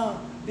kanyang mga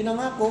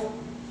pinangako,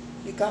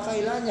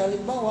 ikakaila niya,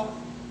 halimbawa,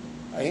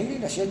 ay hindi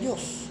na siya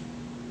Diyos.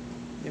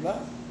 Diba?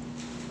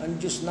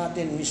 Ang Diyos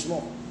natin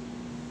mismo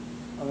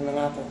ang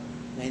nangako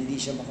na hindi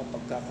siya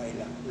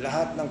makapagkakaila.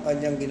 Lahat ng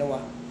kanyang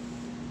ginawa,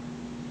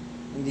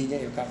 hindi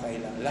niya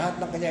ikakaila. Lahat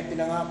ng kanyang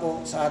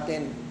pinangako sa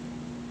atin,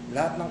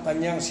 lahat ng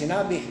kanyang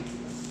sinabi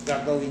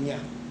gagawin niya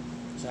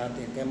sa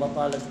atin. Kaya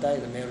mapalad tayo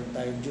na meron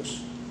tayong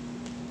Diyos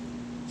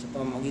sa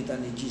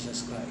pamamagitan ni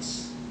Jesus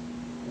Christ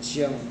na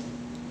siyang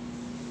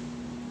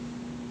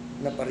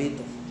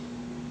naparito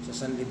sa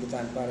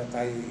sanlibutan para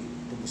tayo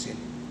tubusin.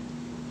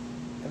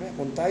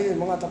 Kung tayo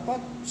yung mga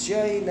tapat,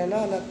 siya ay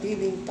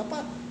nananatiling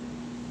tapat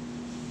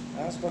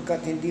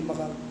sapagkat hindi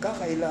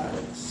makakaila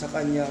sa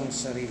kanyang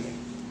sarili.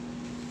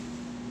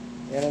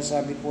 Yan ang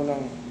sabi po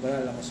ng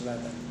banal na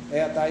kasulatan.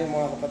 Kaya tayo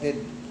mga kapatid,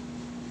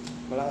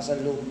 malakas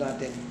ang loob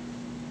natin,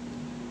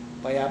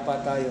 payapa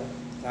tayo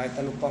kahit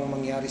ano pang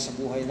mangyari sa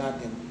buhay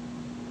natin.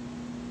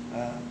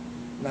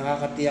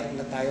 Nakakatiyak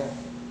na tayo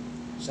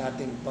sa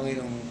ating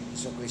Panginoong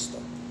Jesucristo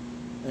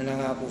na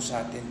nangako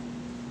sa atin.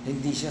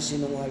 Hindi siya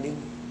sinungaling.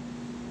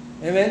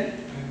 Amen?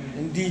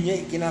 Hindi niya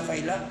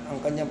ikinakaila ang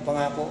kanyang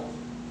pangako.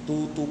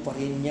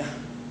 Tutuparin niya.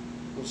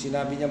 Kung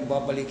sinabi niya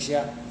babalik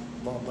siya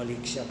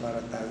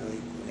para tayo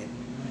ay kunin.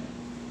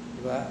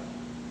 Diba?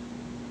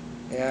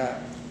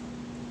 Kaya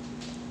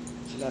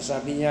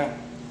sinasabi niya,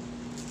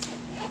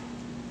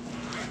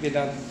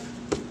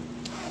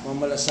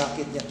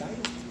 pinagmamalasakit niya tayo.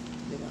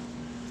 Diba?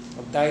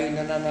 Pag tayo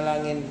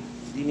nananalangin,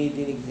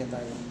 dinidinig niya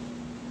tayo.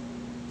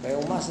 Kaya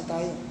umasa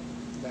tayo.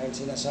 Dahil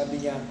sinasabi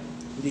niya,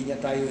 hindi niya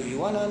tayo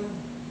iwanan,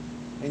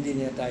 hindi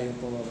niya tayo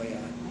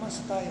pababayaan.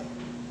 Umasa tayo.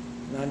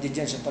 Nandiyan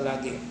dyan siya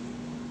palagi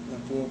na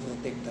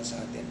pumoprotekta sa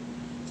atin.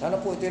 Sana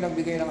po ito yung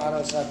nagbigay ng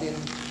aral sa atin.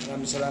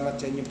 Maraming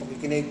salamat sa inyong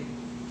pakikinig.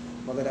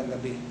 Magandang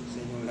gabi sa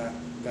inyong lahat.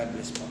 God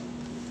bless po.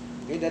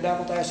 Okay,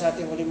 dadako tayo sa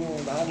ating uling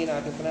bahagi na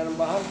ating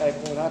pananambahan.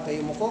 Tayo pong lahat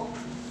ay umuko.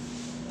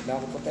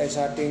 Dadako po tayo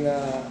sa ating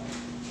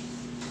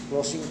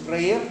closing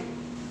prayer.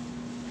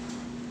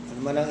 Ano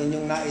man ang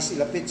inyong nais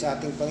ilapit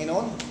sa ating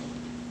Panginoon.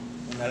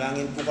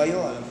 Manalangin po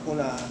kayo. Alam ko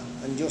na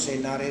ang Diyos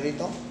ay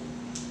naririto.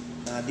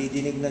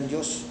 Nadidinig ng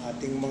Diyos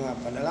ating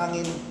mga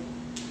panalangin.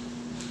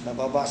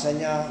 Nababasa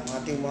niya ang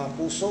ating mga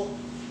puso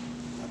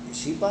at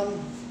isipan.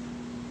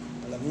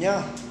 Alam niya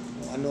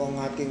kung ano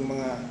ang ating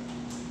mga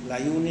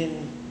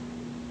layunin.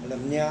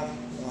 Alam niya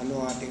kung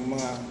ano ang ating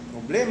mga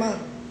problema.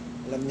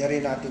 Alam niya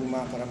rin ating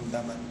mga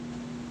karamdaman.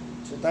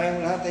 So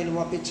tayong lahat ay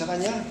lumapit sa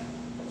Kanya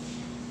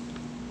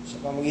sa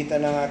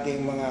pamamagitan ng ating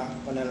mga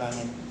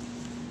panalangin.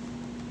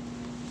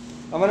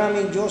 Ama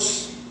naming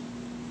Diyos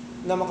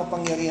na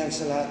makapangyarihan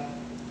sa lahat,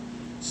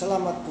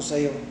 salamat po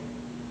sa iyo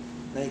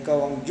na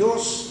Ikaw ang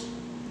Diyos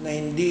na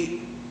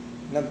hindi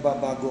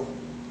nagbabago.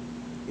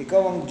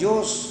 Ikaw ang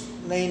Diyos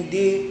na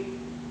hindi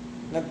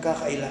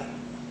nagkakaila.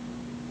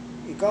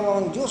 Ikaw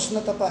ang Diyos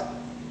na tapat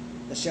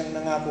na siyang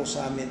nangako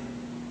sa amin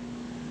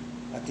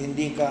at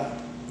hindi ka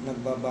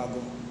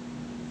nagbabago.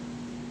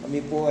 Kami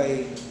po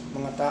ay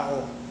mga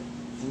tao,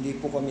 hindi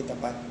po kami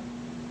tapat.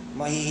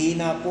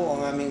 Mahihina po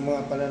ang aming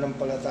mga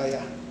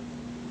pananampalataya.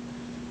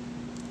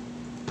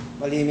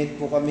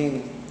 Malimit po kaming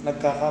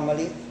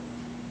nagkakamali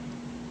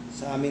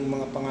sa aming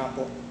mga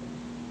pangako.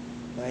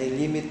 Dahil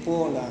limit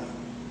po na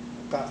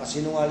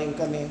kakasinungaling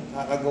kami,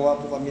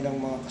 kakagawa po kami ng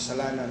mga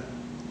kasalanan.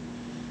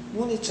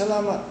 Ngunit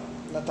salamat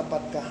na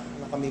tapat ka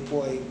na kami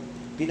po ay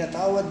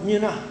pinatawad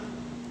niyo na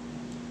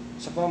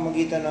sa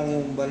pamamagitan ng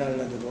iyong banal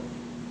na dugo.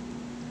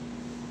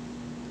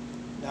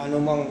 Na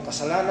anumang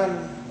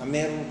kasalanan na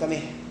meron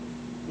kami,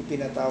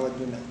 ipinatawad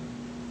niyo na.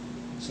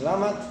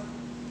 Salamat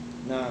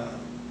na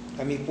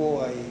kami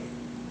po ay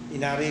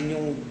inarin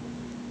yung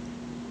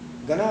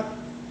ganap,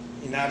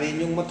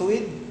 inarin yung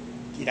matuwid,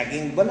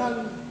 kinaging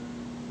banal,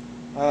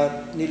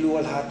 at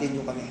niluwalhati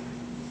niyo kami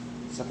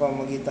sa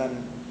pamamagitan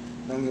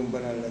ng iyong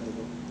banal na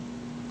dugo.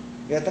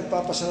 Kaya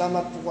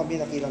nagpapasalamat po kami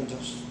nakilang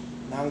Diyos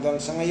na hanggang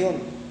sa ngayon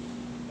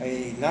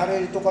ay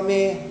narito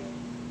kami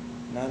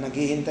na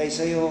naghihintay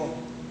sa iyo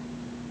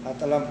at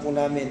alam po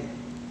namin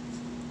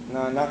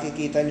na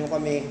nakikita niyo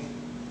kami,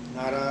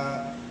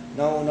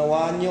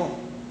 naunawaan niyo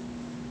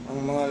ang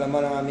mga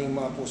laman ng aming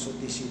mga puso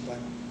at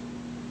isipan.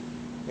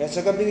 Kaya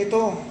sa gabing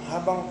ito,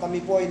 habang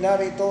kami po ay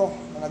narito,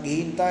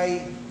 naghihintay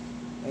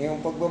ng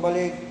iyong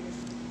pagbabalik,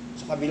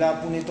 sa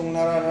kabila po nitong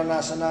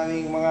nararanasan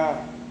naming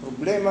mga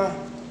problema,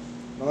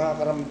 mga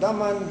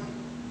karamdaman,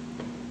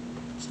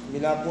 sa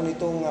kabila po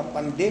nitong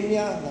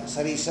pandemya, na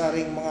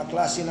sari-saring mga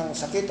klase ng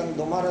sakit ang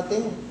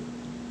dumarating,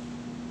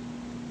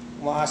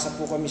 umaasa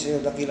po kami sa iyo,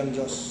 dakilang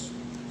Diyos,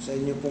 sa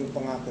inyo pong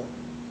pangako,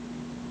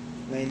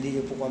 na hindi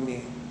niyo po kami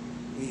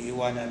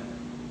iiwanan,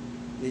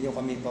 hindi niyo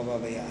kami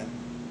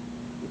pababayaan.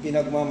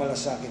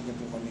 Ipinagmamalasakit niyo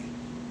po kami.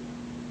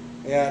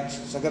 Kaya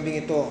sa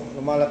gabing ito,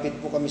 lumalapit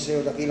po kami sa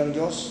iyo, dakilang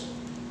Diyos.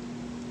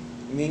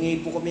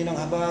 Humingi po kami ng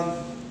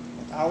habag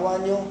at awa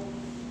niyo,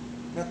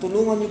 na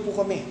tulungan niyo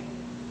po kami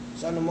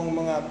sa anumang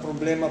mga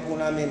problema po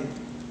namin,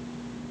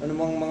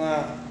 anumang mga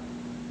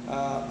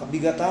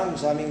kabigatan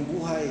sa aming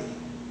buhay,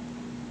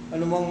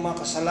 anumang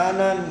mga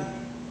kasalanan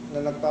na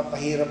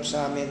nagpapahirap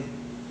sa amin,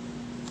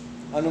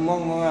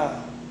 anumang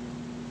mga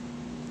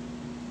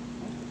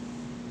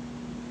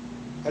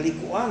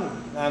kalikuan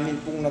namin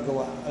pong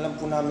nagawa, alam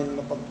po namin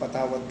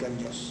mapagpatawad ka,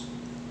 Diyos.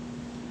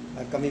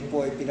 At kami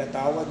po ay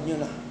pinatawad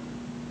niyo na.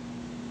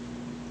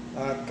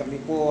 At kami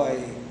po ay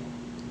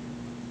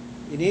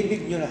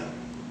inibig niyo na.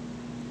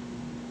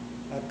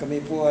 At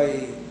kami po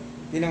ay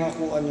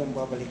pinangakuan yung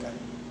babalikan.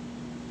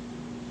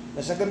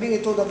 Na sa gabing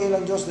ito,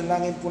 dakilang Diyos,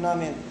 dalangin po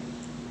namin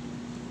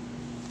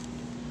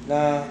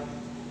na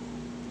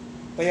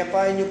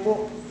payapain niyo po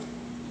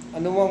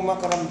anumang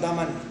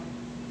makaramdaman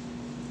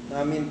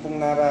namin pong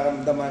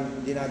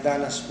nararamdaman,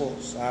 dinadanas po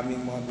sa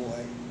aming mga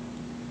buhay.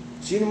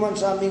 Sino man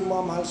sa aming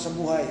mga mahal sa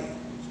buhay,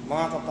 sa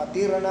mga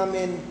kapatiran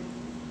namin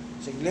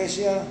sa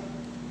iglesia,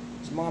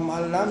 sa mga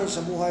mahal namin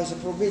sa buhay sa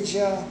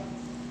probinsya,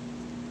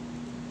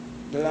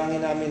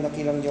 dalangin namin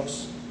dakilang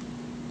Diyos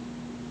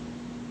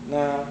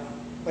na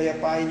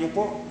payapain niyo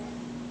po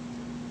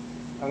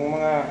ang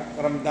mga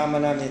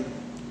karamdaman namin.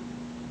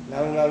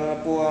 Lalo-lalo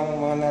na po ang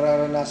mga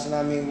nararanasan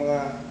naming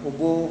mga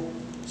ubo,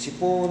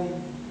 sipon,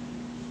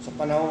 sa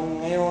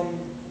panahon ngayon,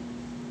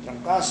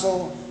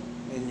 trangkaso,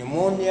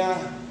 pneumonia,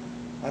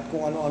 at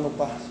kung ano-ano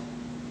pa.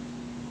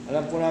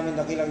 Alam po namin,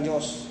 dakilang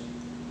Diyos,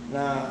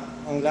 na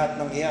ang lahat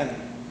ng iyan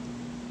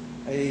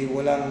ay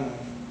walang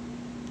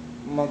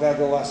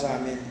magagawa sa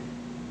amin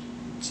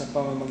sa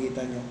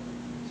pamamagitan nyo.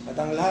 At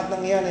ang lahat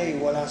ng iyan ay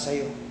wala sa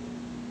iyo.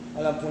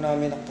 Alam po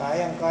namin na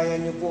kayang-kaya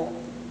nyo po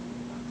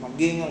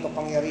maging ang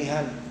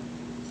kapangyarihan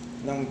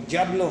ng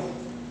dyablo,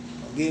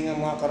 maging ang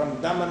mga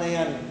karamdaman na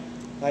yan,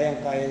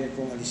 kayang-kaya niyo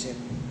pong alisin.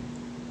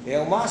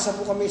 Kaya umaasa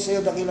po kami sa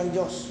iyo, dakilang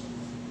Diyos,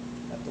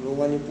 at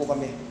tulungan niyo po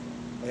kami.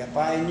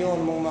 Payapain niyo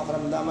ang mga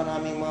karamdaman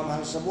naming mga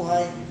mahal sa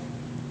buhay,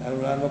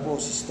 lalo-lalo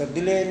po Sister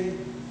Dylan,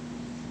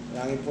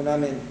 langin po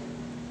namin,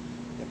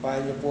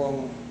 payapain niyo po ang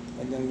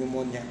kanyang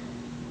pneumonia.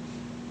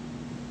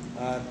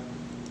 At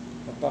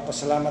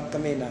magpapasalamat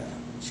kami na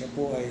siya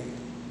po ay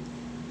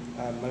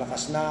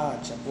malakas na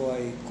at siya po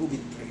ay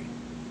COVID-free.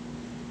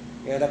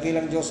 Kaya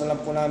dakilang Diyos, alam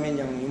po namin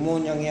yung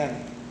pneumonia yan.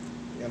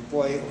 Yan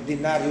po ay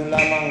ordinaryo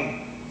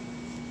lamang.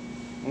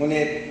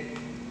 Ngunit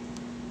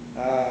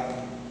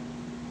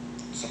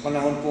sa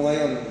panahon po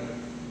ngayon,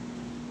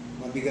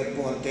 mabigat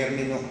po ang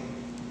termino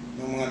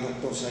ng mga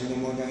doktor sa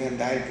pneumonia yan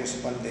dahil po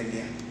sa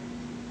pandemya.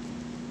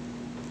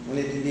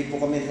 Ngunit hindi po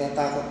kami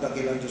natatakot,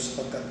 dakilang Diyos,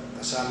 sapagkat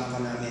kasama ka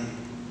namin.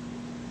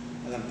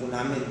 Alam po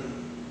namin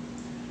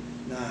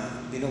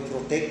na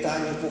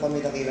pinoprotektahan niyo po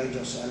kami, dakilang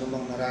Diyos, sa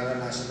anumang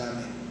nararanasan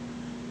namin.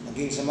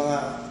 Maging sa mga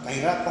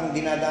kahirapang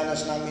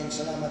dinadanas namin,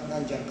 salamat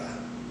nandiyan ka.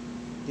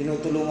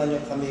 Tinutulungan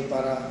niyo kami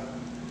para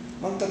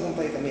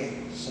magtagumpay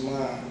kami sa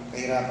mga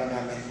kahirapan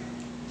namin.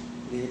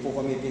 Hindi niyo po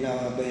kami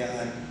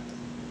pinabayaan.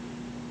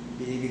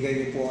 Binibigay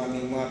niyo po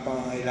aming mga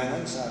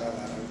pangangailangan sa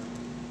araw-araw.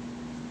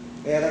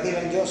 Kaya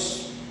dakilang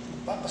Diyos,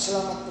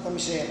 papasalamat po kami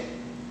sa iyo.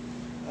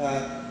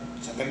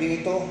 Sa gabing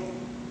ito,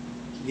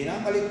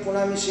 binabalik po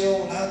namin sa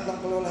iyo lahat ng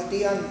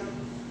kalulahatian,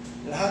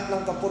 lahat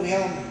ng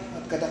kapurihan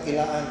at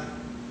kadakilaan.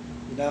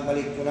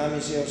 Binabalik po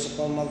namin sa iyo sa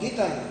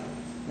pamamagitan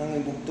ng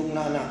ibugtong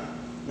na anak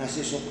na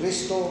si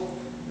Kristo,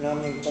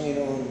 naming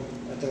Panginoon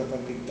at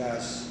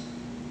tagapagligtas.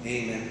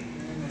 Amen.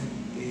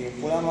 Kaya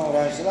po lamang,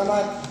 maraming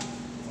salamat.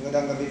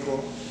 Magandang gabi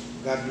po.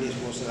 God bless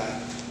po sa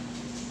lahat.